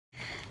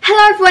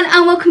Hello everyone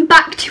and welcome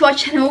back to our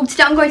channel.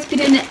 Today I'm going to be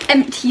doing an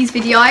empties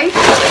video. I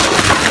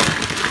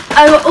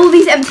got all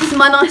these empties in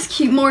my nice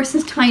cute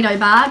Morrison's tomato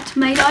bag.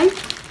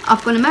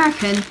 I've got an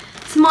American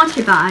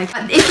tomato bag.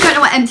 If you don't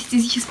know what empties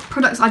is, it's just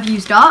products I've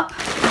used up.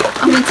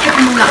 I'm going to take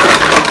them all out.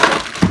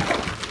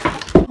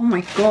 Oh my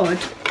god,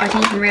 I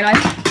didn't even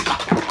realise.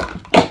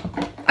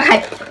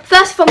 Okay,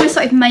 first of all I'm going to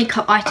start with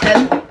makeup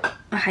item.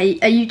 Okay,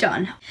 are you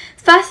done?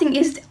 First thing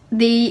is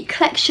the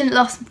Complexion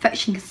Lost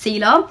Perfection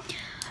Concealer.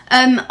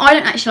 I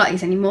don't actually like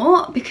these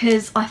anymore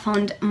because I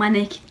found my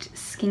Naked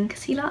Skin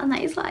Concealer and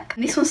that is like,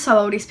 this one's so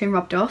old it's been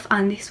rubbed off,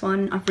 and this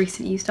one I've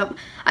recently used up.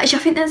 Actually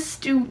I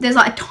think there's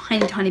like a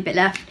tiny bit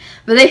left,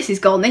 but this is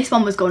gone. This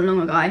one was gone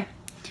long ago.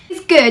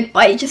 It's good,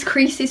 but it just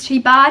creases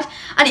too bad,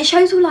 and it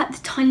shows all like the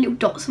tiny little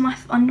dots on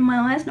under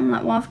my eyes, and I'm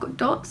like, well, I've got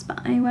dots,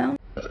 but oh well.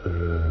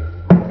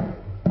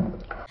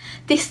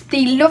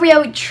 The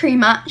L'Oreal True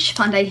Match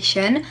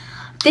foundation.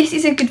 This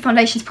is a good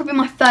foundation. It's probably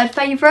my third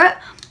favourite.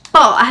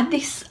 But I had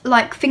this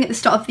like thing at the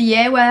start of the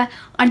year where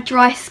I had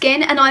dry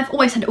skin, and I've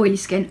always had oily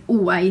skin,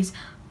 always.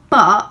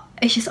 But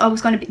it's just I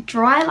was going a bit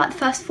dry like the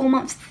first 4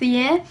 months of the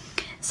year.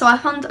 So I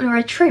found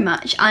L'Oreal True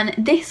Match, and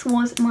this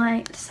was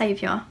my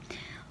saviour.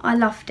 I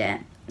loved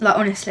it. Like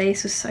honestly,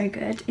 this was so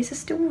good. Is there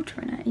still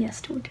water in it? Yeah,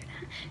 still water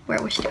in it. Where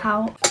I washed it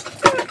out.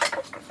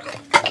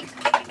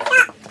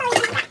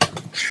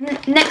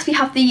 Next we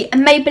have the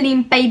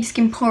Maybelline Baby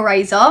Skin Pore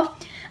Razor.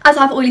 As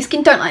I have oily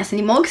skin, don't like this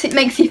anymore because it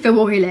makes you feel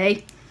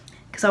oily.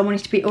 Because I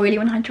wanted to be oily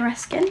when I had dry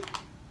skin.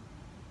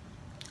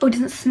 Oh, it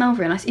doesn't smell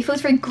very nice. It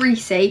feels very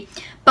greasy,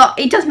 but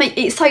it does make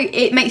it so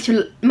it makes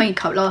your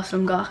makeup last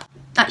longer.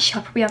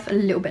 Actually, I probably have a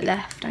little bit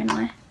left, don't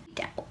I?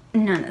 Yeah.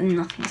 No,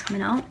 nothing's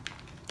coming out.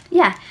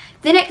 Yeah.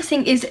 The next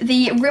thing is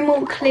the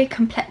Rimmel Clear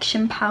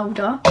Complexion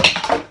Powder.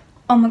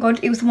 Oh my god,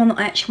 it was the one that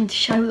I actually wanted to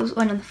show. It was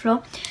one on the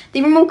floor.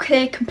 The Rimmel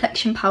Clear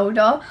Complexion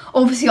Powder.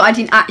 Obviously, I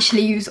didn't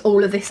actually use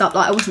all of this up.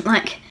 Like, I wasn't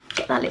like,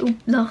 get that little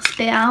last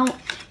bit out,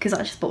 because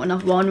I just bought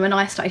another one when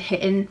I started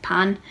hitting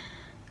pan,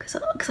 because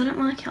I don't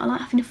like it. I like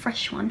having a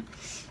fresh one.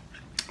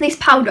 This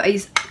powder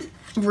is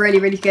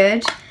really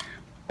good,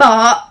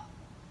 but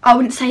I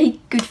wouldn't say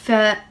good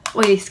for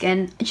oily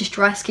skin, just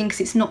dry skin,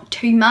 because it's not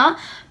too matte.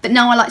 But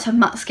now I like to have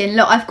matte skin.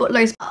 Look, I've got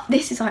loads.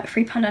 This is like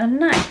 £3, I don't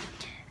know.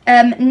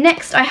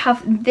 Next I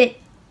have this,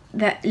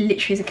 that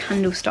literally is a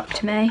candle stuck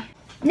to me.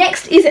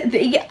 Next is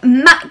the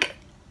MAC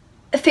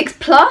Fix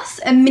Plus,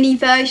 a mini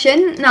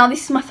version. Now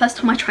this is my first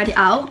time I tried it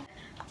out.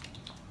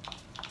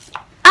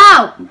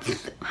 Ow!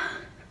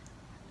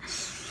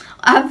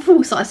 I have a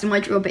full size in my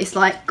drawer, but it's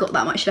like got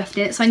that much left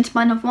in it, so I need to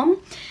buy another one.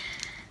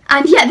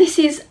 And yeah, this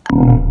is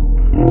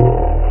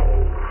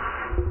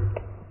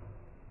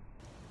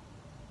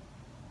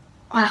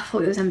I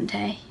thought it was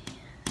empty.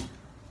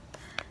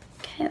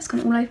 Okay, that's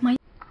gone all over my.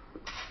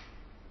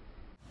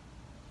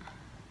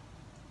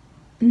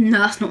 No,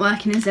 that's not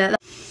working, is it?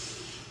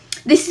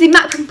 This is the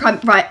MAC Prime,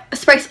 right,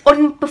 sprays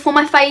on before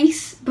my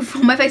face,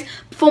 before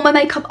my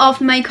makeup,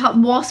 after makeup,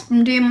 whilst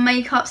I'm doing my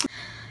makeup.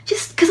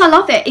 Just because I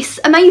love it. It's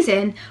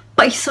amazing,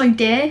 but it's so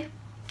dear.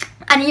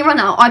 And you run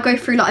out, I go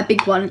through like a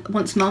big one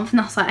once a month, and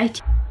that's like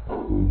 80.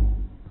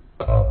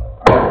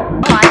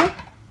 Right.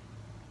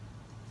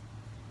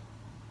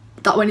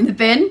 That went in the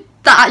bin.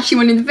 That actually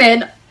went in the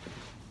bin.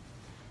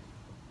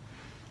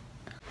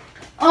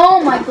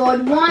 Oh my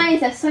god, why is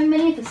there so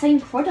many of the same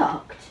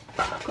product?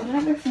 God, I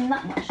don't go from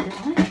that much, did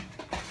I?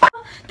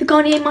 The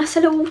Garnier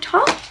micellar water.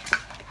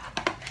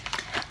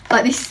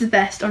 Like, this is the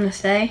best,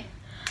 honestly.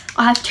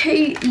 I have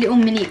two little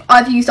mini.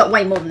 I've used up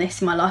way more than this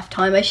in my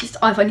lifetime. It's just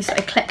I've only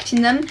started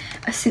collecting them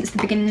since the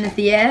beginning of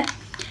the year.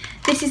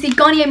 This is the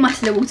Garnier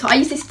micellar water. I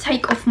use this to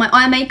take off my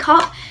eye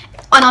makeup,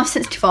 and I have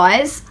sensitive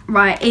eyes.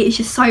 Right, it is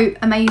just so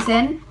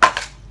amazing.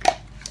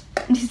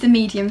 This is the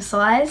medium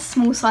size,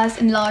 small size,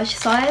 and large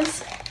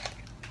size.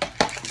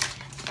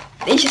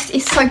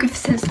 It's so good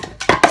for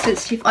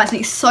sensitive eyes, and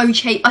it's so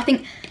cheap. I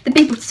think the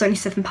big bottle's only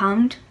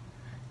 £7.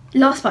 It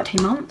lasts about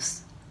 2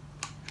 months.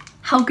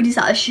 How good is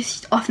that? It's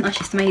just, I think that's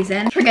just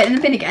amazing. Should I get it in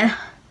the bin again?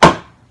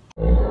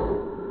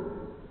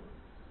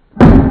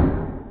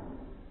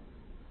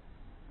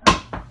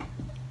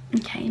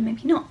 Okay,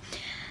 maybe not.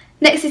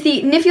 Next is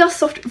the Nivea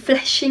Soft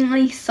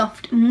Fleshingly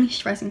Soft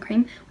Moisturising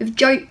Cream with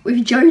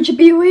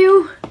jojoba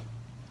oil,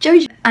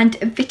 and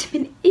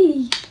vitamin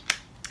E.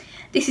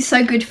 This is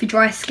so good for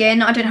dry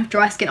skin. I don't have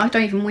dry skin. I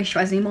don't even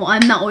moisturise anymore.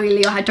 I'm that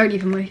oily. I don't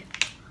even moisturise.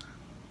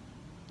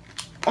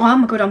 Oh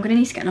my god, I'm going to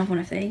need to get another one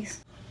of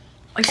these.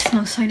 It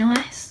smells so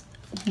nice.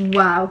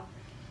 Wow.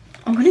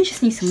 I'm going to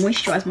just need to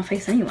moisturise my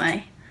face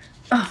anyway.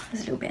 Oh,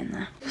 there's a little bit in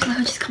there. It's like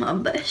I just come out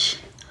of a bush.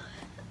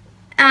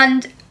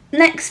 And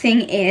next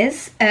thing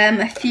is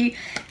a few.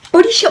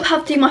 Body Shop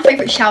have to do my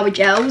favourite shower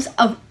gels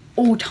of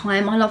all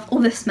time. I love all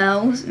the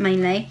smells,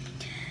 mainly.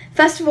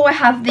 First of all, I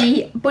have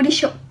the Body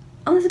Shop.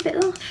 Oh, there's a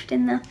bit left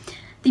in there.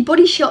 The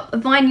Body Shop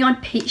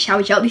Vineyard Peach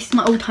Shower Gel. This is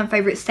my all-time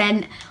favourite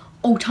scent.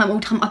 All time.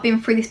 I've been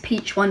through this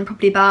peach one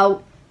probably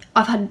about,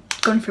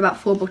 gone through about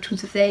 4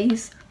 bottles of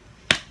these.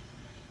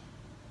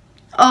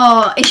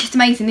 Oh, it's just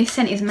amazing. This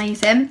scent is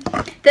amazing.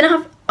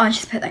 Then I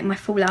just put that in my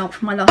fallout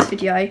from my last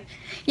video.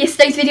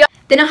 Yesterday's video.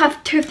 Then I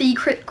have 2 of the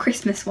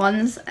Christmas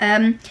ones.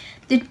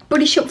 The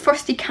Body Shop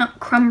Frosty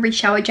Cranberry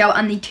Shower Gel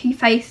and the Too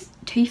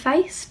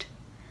Faced.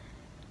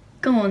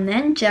 Go on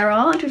then,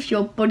 Gerard, with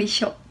your Body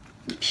Shop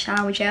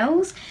shower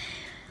gels.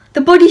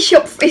 The Body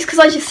Shop, it's because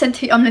I just said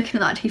I'm looking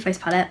at that Too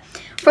Faced palette.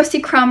 Frosty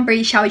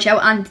Cranberry Shower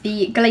Gel and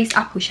the Glazed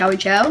Apple Shower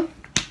Gel.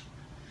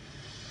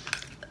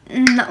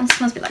 That one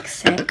smells a bit like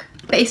sick,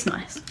 but it's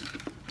nice.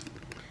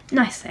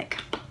 Nice sick.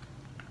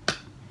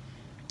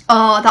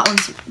 Oh, that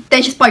one's,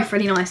 they're just both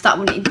really nice. That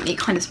one, it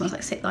kind of smells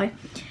like sick though.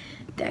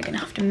 They're going to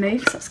have to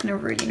move, so that's going to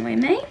really annoy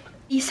me.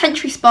 The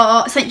Century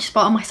Spa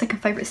are my second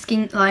favourite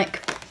skin,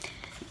 like,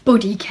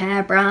 body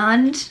care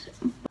brand.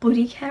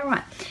 Body care,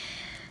 right.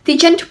 The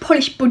Gentle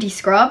Polish Body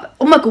Scrub.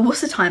 Oh my god, what's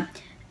the time?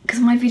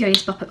 Because my video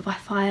needs to be up by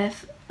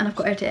 5 and I've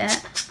got to edit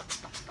it.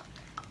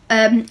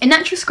 A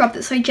natural scrub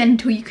that's so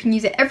gentle you can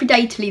use it every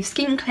day to leave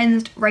skin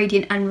cleansed,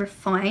 radiant and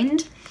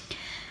refined.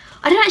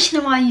 I don't actually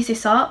know why I use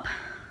this up.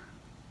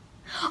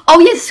 Oh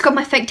yes, to scrub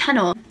my fake tan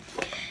on.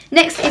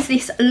 Next is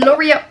this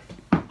L'Oreal,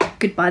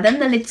 goodbye then,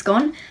 the lid's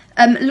gone.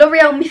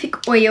 L'Oreal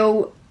Mythic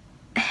Oil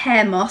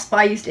hair mask, but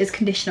I used it as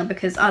conditioner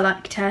because I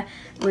like to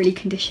really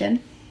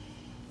condition.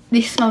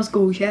 This smells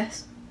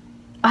gorgeous.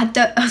 I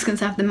was going to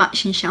say I have the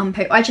matching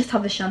shampoo. I just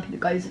have the shampoo that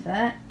goes with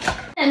it.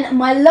 And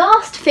my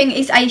last thing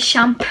is a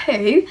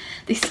shampoo.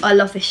 I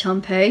love this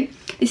shampoo.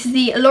 This is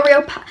the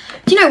L'Oreal.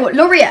 Do you know what?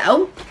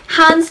 L'Oreal,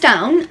 hands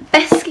down,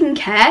 best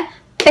skincare,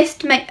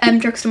 best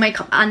drugstore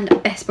makeup, and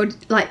best body,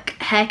 like,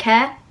 hair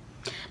care.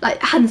 Like,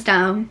 hands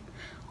down.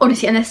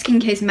 Honestly, and their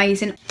skincare is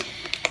amazing.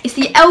 It's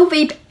the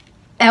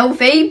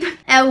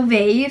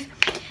Elvive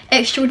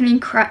Extraordinary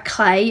Crack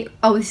Clay.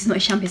 Oh, this is not a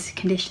shampoo, it's a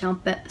conditioner,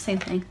 but same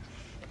thing.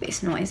 But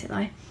it's not, is it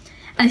though?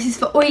 And this is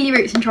for oily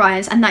roots and dry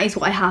ends, and that is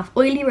what I have.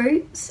 Oily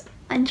roots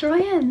and dry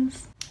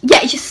ends.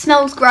 Yeah, it just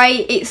smells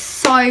great. It's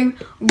so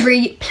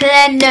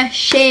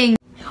replenishing.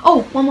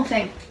 Oh, one more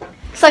thing.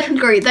 Second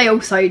Degree, they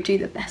also do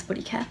the best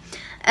body care.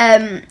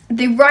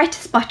 The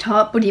Writer's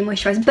Butter Body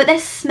Moisturiser, but their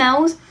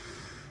smells,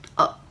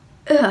 I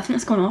think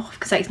that's gone off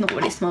because it's not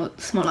what it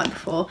smelled like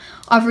before.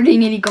 I've really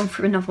nearly gone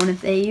through another one of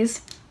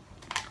these.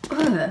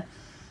 Ugh.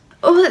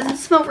 Oh, that doesn't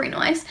smell very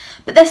nice.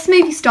 But their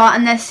Smoothie Star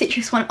and their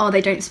Citrus one, oh,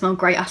 they don't smell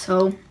great at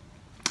all.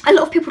 A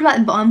lot of people like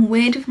them, but I'm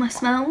weird with my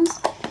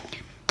smells.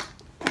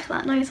 Look at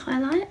that nose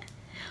highlight.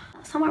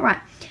 That's not right.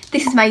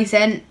 This is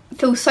amazing.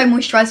 Feels so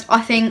moisturised.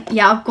 I think,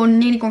 yeah, I've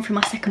nearly gone through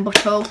my second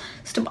bottle.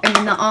 Stop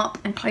opening that up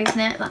and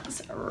closing it.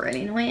 That's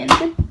really annoying.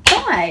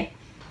 Goodbye.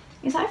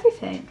 Is that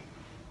everything?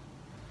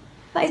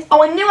 That is,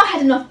 oh, I knew I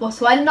had another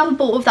bottle. I had another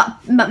bottle of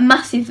that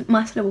massive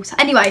micellar water.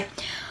 Anyway,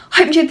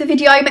 hope you enjoyed the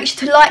video. Make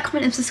sure to like,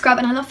 comment and subscribe,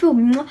 and I love you.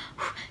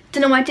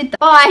 Don't know why I did that.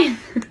 Bye.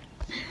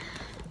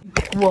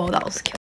 Whoa, that was cute.